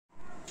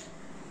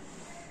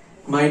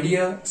My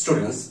dear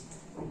students,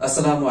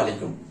 Assalamu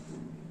alaikum.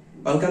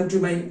 Welcome to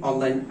my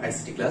online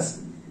ICT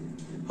class.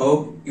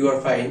 Hope you are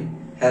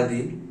fine,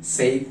 healthy,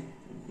 safe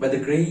by the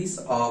grace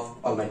of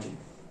Almighty.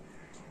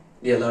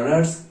 Dear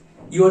learners,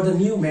 you are the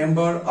new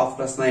member of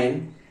class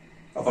 9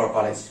 of our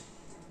college.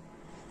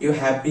 You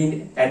have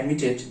been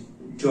admitted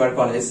to our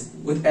college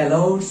with a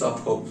lot of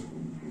hope.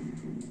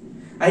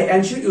 I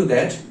assure you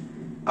that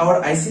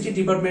our ICT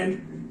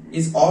department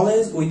is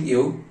always with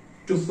you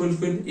to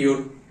fulfill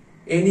your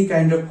any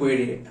kind of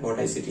query about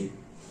ICT.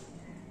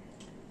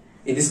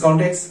 In this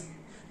context,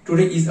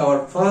 today is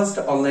our first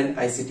online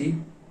ICT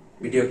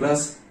video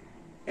class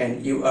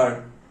and you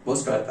are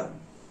most welcome.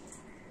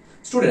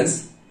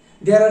 Students,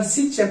 there are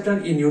 6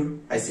 chapters in your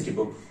ICT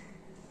book.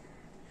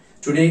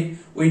 Today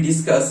we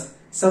discuss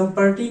some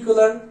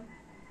particular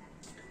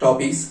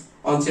topics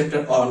on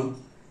chapter on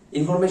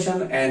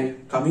information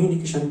and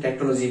communication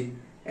technology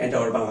and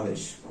our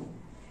Bangladesh.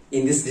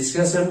 In this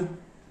discussion,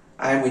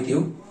 I am with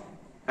you.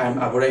 I am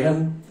Abu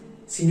Rayhan,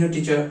 Senior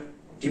Teacher,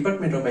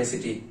 Department of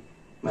ICT,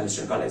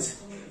 Milestone College.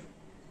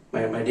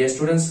 My dear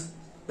students,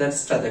 let's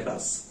start the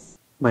class.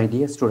 My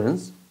dear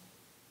students,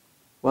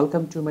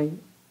 welcome to my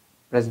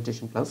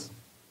presentation class.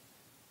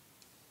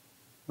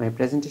 My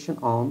presentation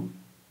on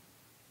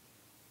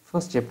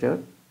first chapter,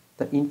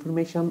 the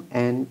information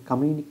and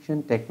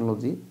communication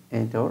technology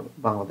and our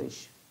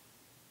Bangladesh.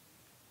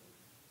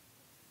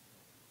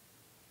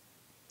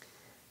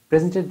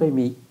 Presented by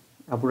me,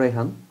 Abu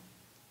Rayhan,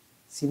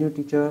 Senior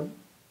Teacher,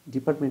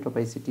 Department of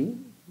ICT,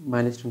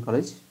 Milestone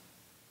College.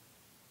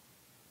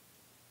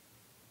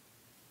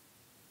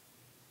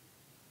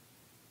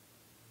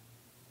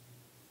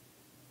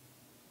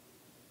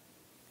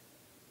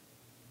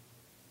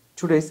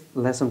 Today's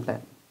lesson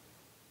plan.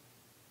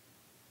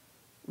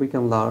 We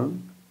can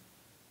learn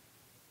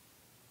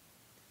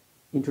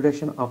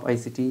introduction of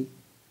ICT,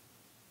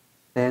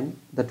 then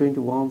the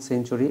 21st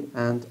century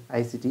and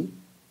ICT,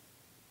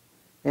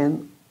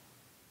 and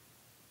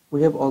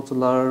we have also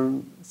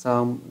learned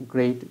some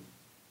great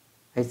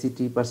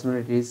ICT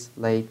personalities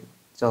like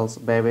Charles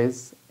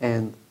Babbage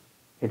and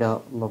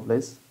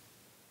Lovelace.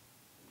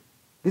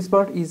 This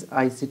part is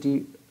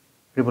ICT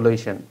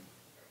revolution.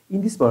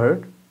 In this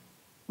part,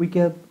 we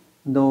can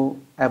know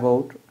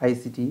about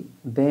ICT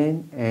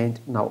then and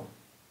now.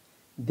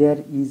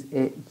 There is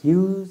a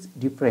huge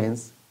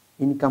difference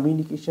in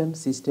communication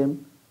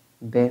system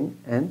then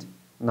and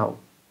now.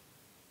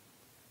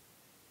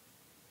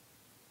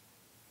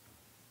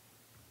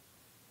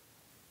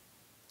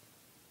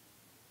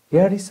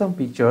 Here is some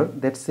picture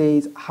that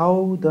says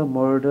how the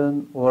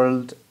modern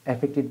world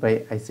affected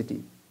by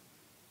ICT.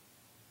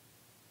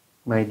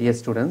 My dear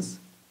students,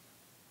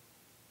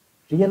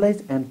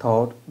 realize and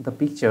thought the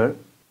picture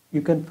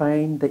you can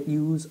find the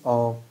use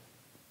of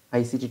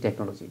ICT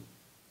technology.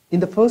 In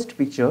the first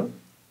picture,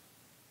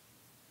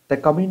 the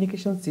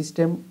communication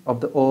system of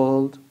the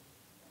world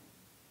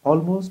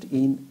almost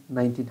in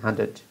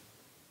 1900.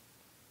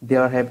 They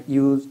have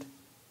used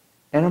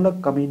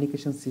analog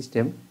communication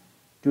system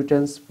to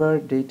transfer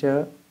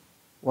data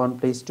one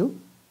place to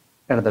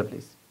another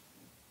place.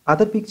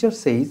 Other picture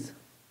says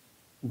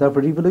the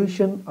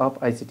revolution of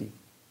ICT.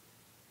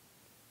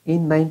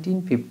 In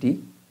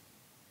 1950,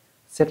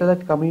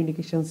 satellite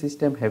communication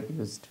system have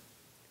used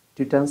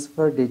to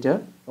transfer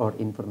data or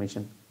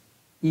information.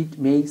 It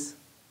makes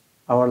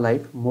our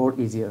life more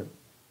easier.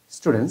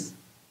 Students,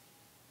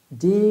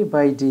 day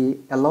by day,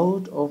 a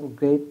lot of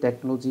great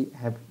technology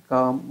have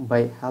come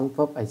by help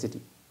of ICT.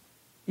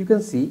 You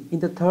can see in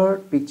the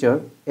third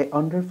picture a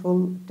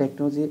wonderful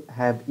technology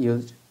have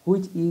used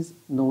which is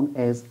known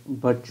as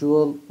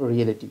virtual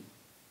reality.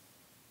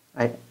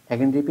 I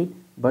again repeat,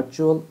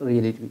 virtual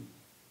reality.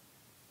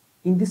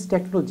 In this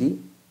technology,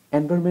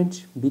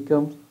 environment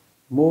becomes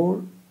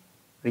more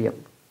real.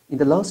 In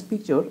the last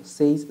picture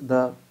says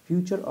the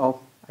future of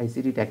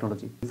ICT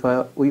technology.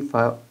 We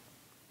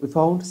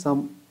found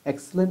some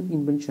excellent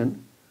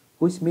invention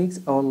which makes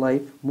our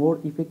life more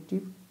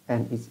effective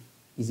and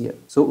easier.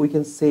 So we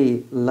can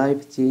say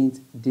life change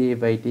day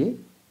by day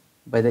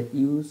by the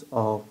use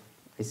of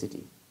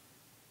ICT.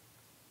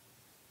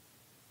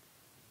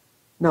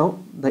 Now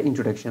the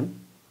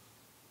introduction.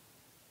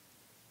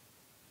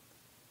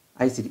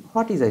 ICT.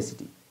 What is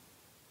ICT?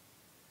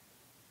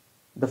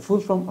 The full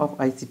form of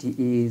ICT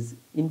is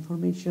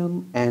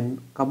Information and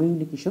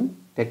Communication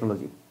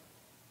Technology.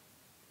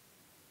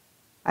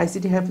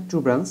 ICT have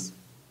 2 branches.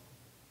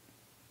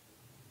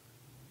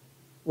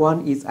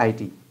 One is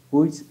IT,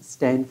 which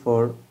stands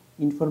for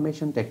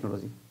Information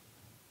Technology.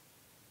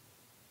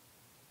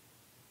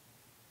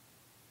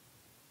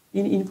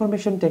 In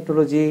Information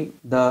Technology,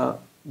 the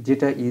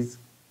data is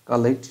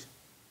collect,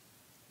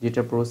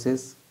 data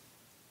process,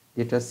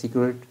 data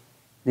secret,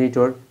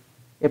 network,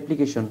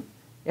 application,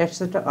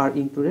 etc. are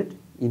included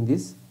in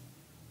this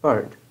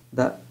part.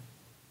 The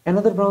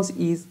another branch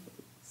is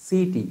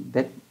CT,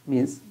 that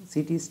means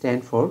CT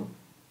stands for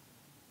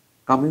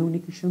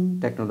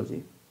Communication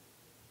Technology.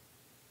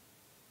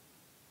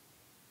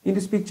 In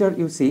this picture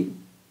you see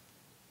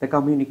the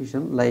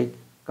communication, like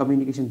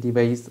communication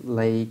device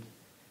like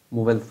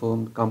mobile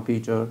phone,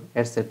 computer,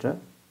 etc.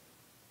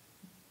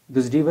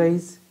 Those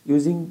devices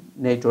using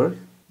network,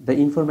 the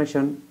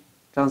information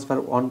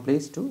transfer one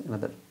place to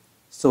another.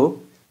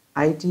 So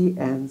IT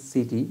and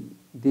CT,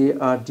 they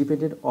are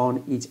dependent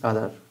on each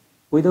other.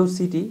 Without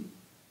CT,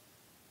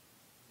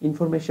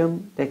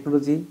 information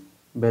technology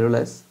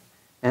Babbage,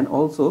 and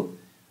also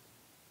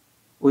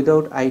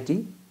without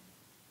IT,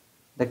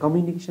 the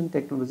communication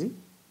technology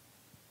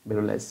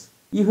Babbage.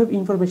 You have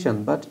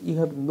information but you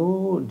have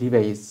no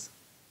device,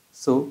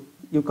 so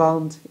you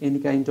can't any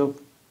kind of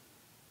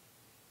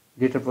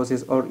data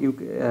process, or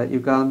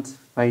you can't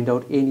find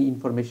out any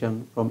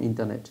information from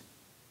internet.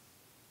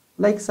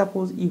 Like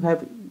suppose you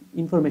have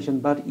information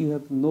but you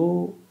have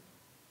no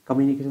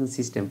communication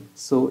system,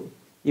 so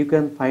you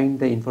can find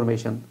the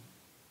information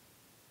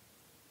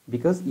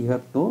because you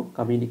have no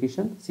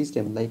communication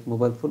system like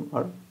mobile phone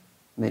or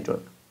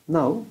network.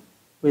 Now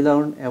we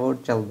learn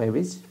about Charles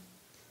Babbage.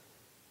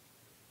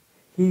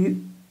 He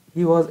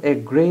was a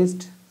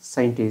great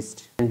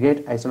scientist and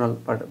great national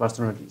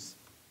personalities.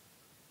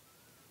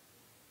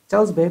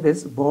 Charles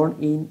Babbage, born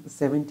in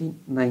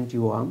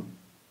 1791,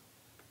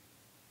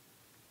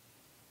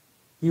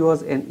 he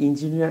was an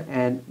engineer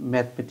and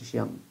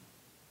mathematician.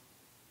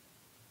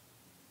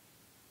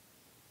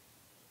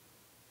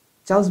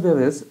 Charles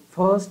Babbage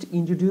first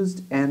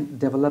introduced and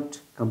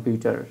developed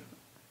computer.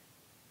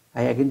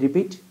 I again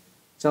repeat,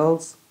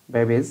 Charles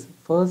Babbage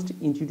first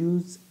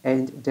introduced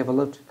and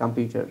developed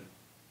computer.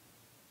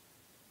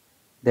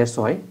 That's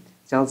why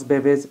Charles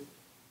Babbage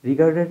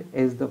regarded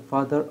as the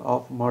father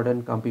of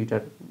modern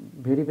computer.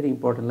 Very, very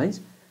important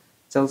lines.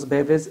 Charles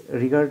Babbage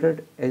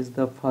regarded as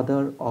the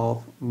father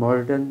of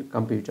modern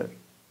computer.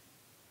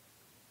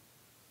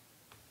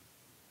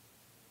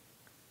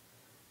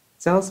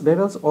 Charles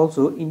Babbage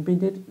also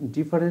invented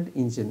different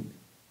engine.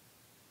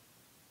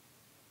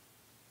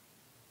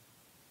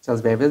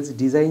 Charles Babbage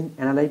designed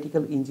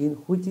analytical engine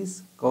which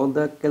is called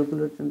the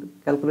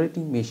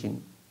calculating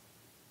machine.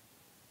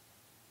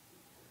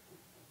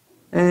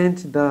 And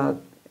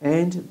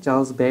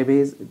Charles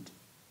Babbage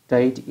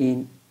died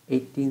in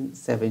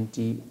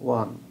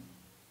 1871.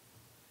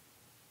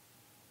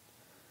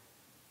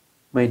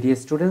 My dear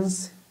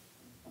students,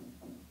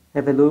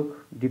 have a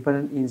look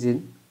different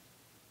engine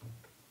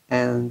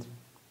and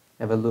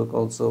have a look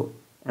also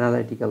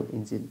analytical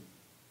engine.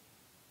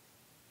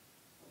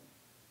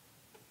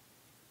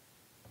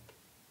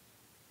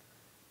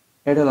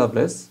 Ada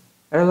Lovelace.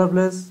 Ada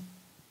Lovelace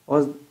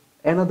was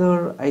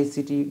another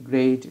ICT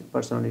great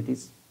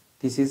personalities.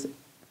 This is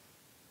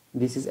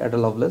Ada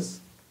Lovelace.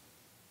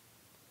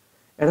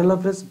 Ada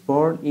Lovelace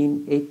born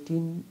in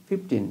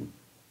 1815.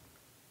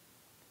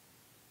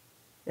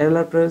 Ada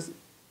Lovelace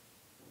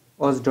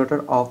was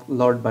daughter of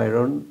Lord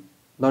Byron.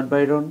 Lord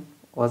Byron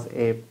was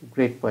a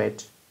great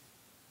poet.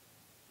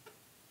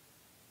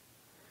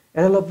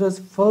 Ada Lovelace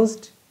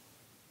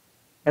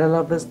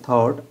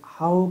thought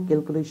how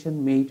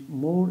calculation made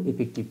more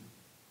effective.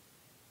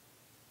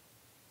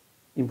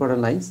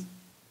 Important lines.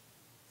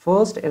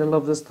 First, Ada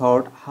Lovelace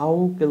thought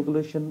how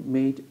calculation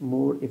made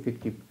more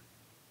effective.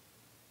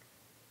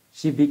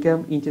 She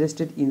became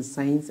interested in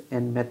science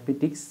and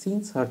mathematics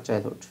since her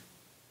childhood.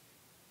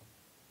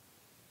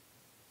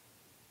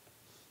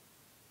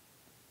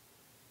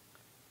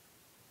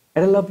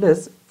 Ada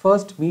Lovelace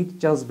first met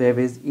Charles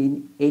Babbage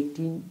in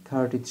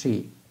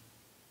 1833.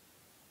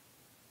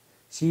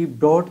 She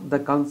brought the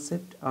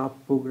concept of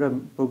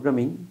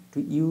programming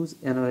to use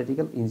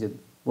analytical engine.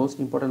 Most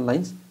important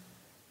lines.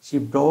 She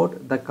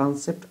brought the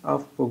concept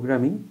of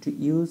programming to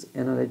use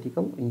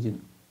analytical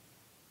engine.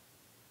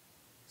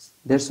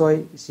 That's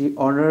why she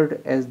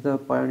honored as the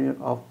pioneer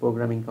of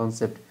programming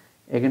concept.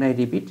 Again I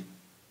repeat,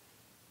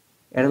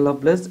 Ada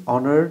Lovelace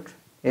honored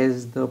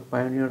as the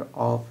pioneer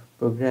of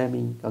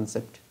programming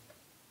concept.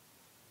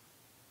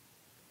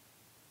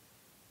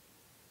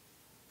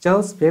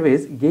 Charles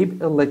Babbage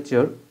gave a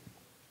lecture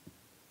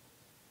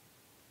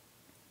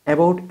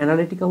about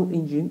analytical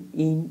engine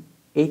in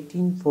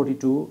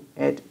 1842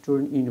 at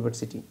Turin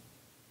University.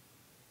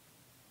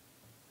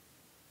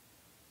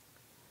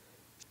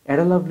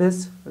 Ada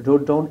Lovelace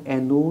wrote down a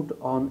note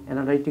on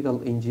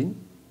analytical engine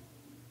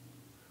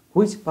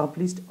which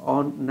published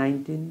on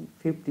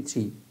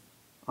 1953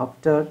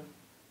 after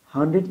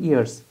 100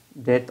 years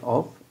death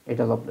of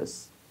Ada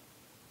Lovelace.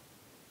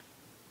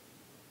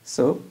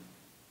 So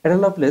Ada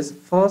Lovelace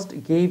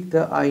first gave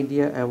the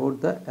idea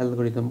about the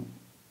algorithm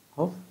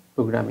of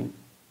programming.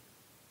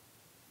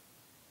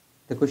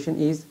 The question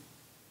is,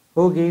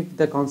 who gave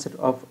the concept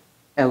of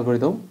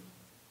algorithm?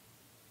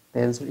 The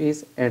answer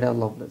is Ada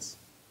Lovelace.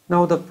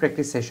 Now the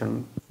practice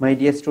session. My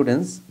dear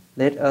students,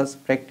 let us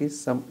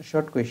practice some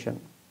short question.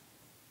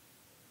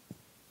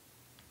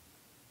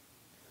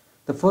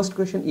 The first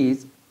question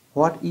is,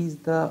 what is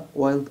the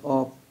wealth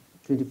of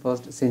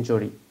 21st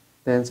century?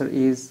 The answer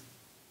is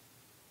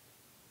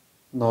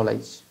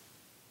knowledge.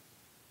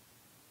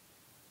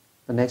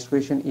 The next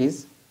question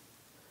is,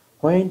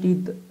 when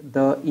did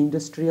the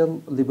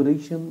Industrial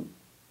Revolution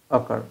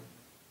occur?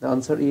 The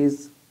answer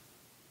is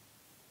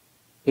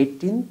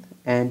 18th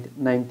and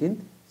 19th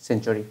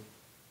century.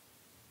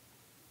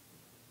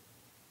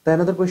 The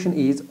another question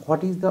is,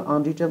 what is the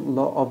unwritten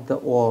law of the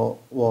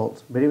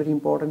world? Very, very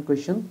important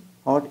question.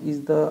 What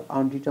is the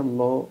unwritten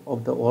law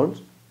of the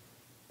world?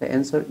 The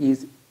answer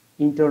is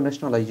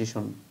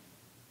internationalization.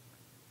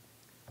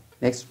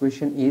 Next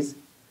question is,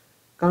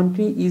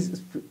 country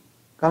is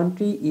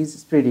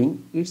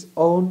spreading its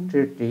own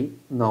territory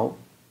now.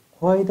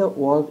 Why the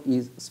world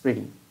is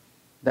spreading?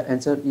 The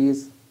answer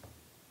is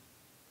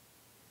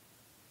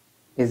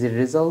as a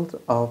result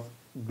of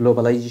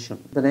globalization.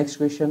 The next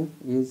question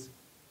is,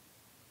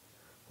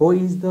 who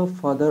is the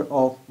father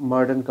of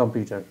modern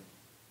computer?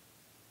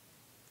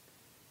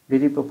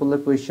 Very popular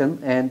question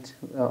and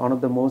one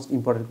of the most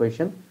important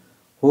question.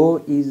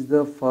 Who is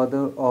the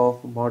father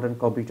of modern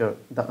computer?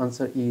 The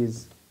answer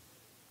is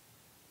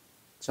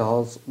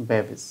Charles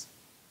Babbage.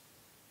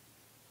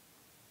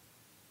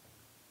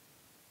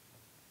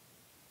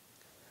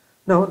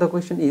 Now the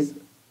question is,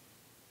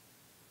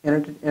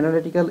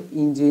 analytical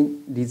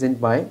engine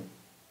designed by?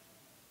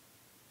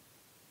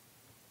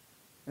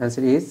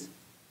 Answer is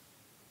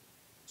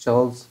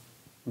Charles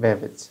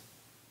Babbage.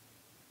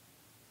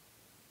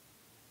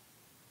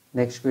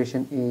 Next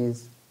question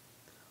is,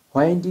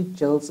 when did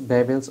Charles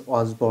Babbage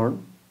was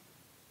born?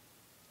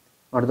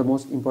 One of the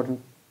most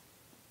important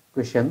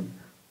question.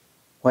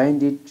 When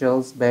did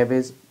Charles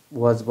Babbage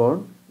was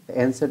born? The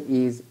answer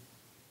is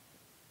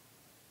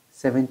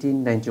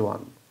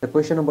 1791. The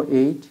question number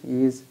 8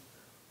 is,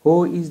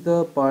 who is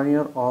the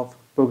pioneer of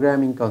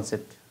programming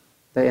concept?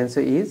 The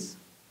answer is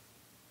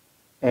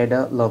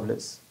Ada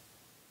Lovelace.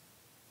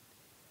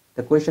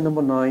 The question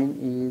number 9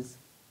 is,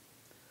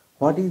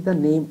 what is the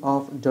name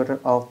of daughter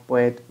of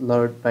poet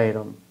Lord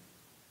Byron?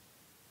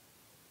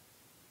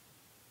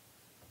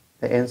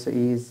 The answer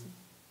is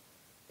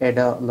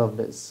Ada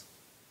Lovelace.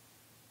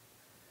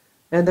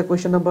 And the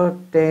question number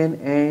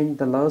 10 and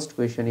the last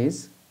question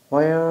is,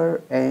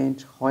 where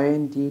and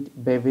when did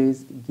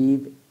Babbage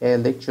give a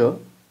lecture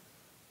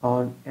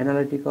on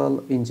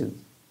analytical engines?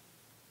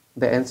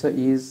 The answer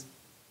is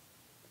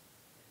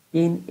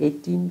in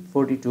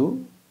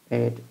 1842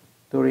 at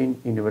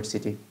Turin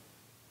University.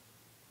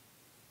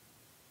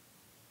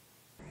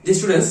 Dear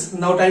students,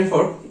 now time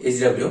for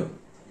HW.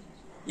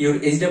 Your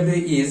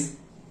HW is,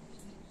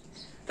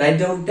 write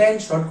down 10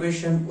 short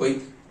questions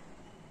with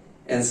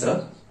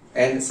answer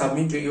and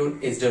submit to your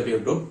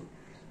HW group.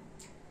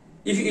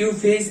 If you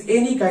face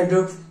any kind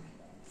of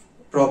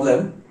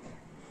problem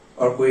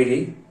or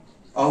query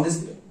on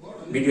this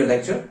video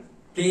lecture,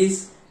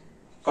 please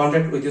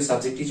contact with your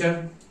subject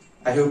teacher.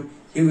 I hope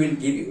he will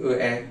give you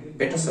a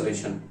better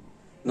solution.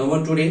 No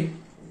more today.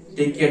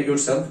 Take care of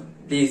yourself.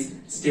 Please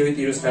stay with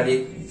your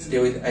study, stay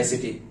with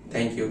ICT.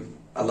 Thank you.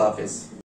 Allah Hafiz.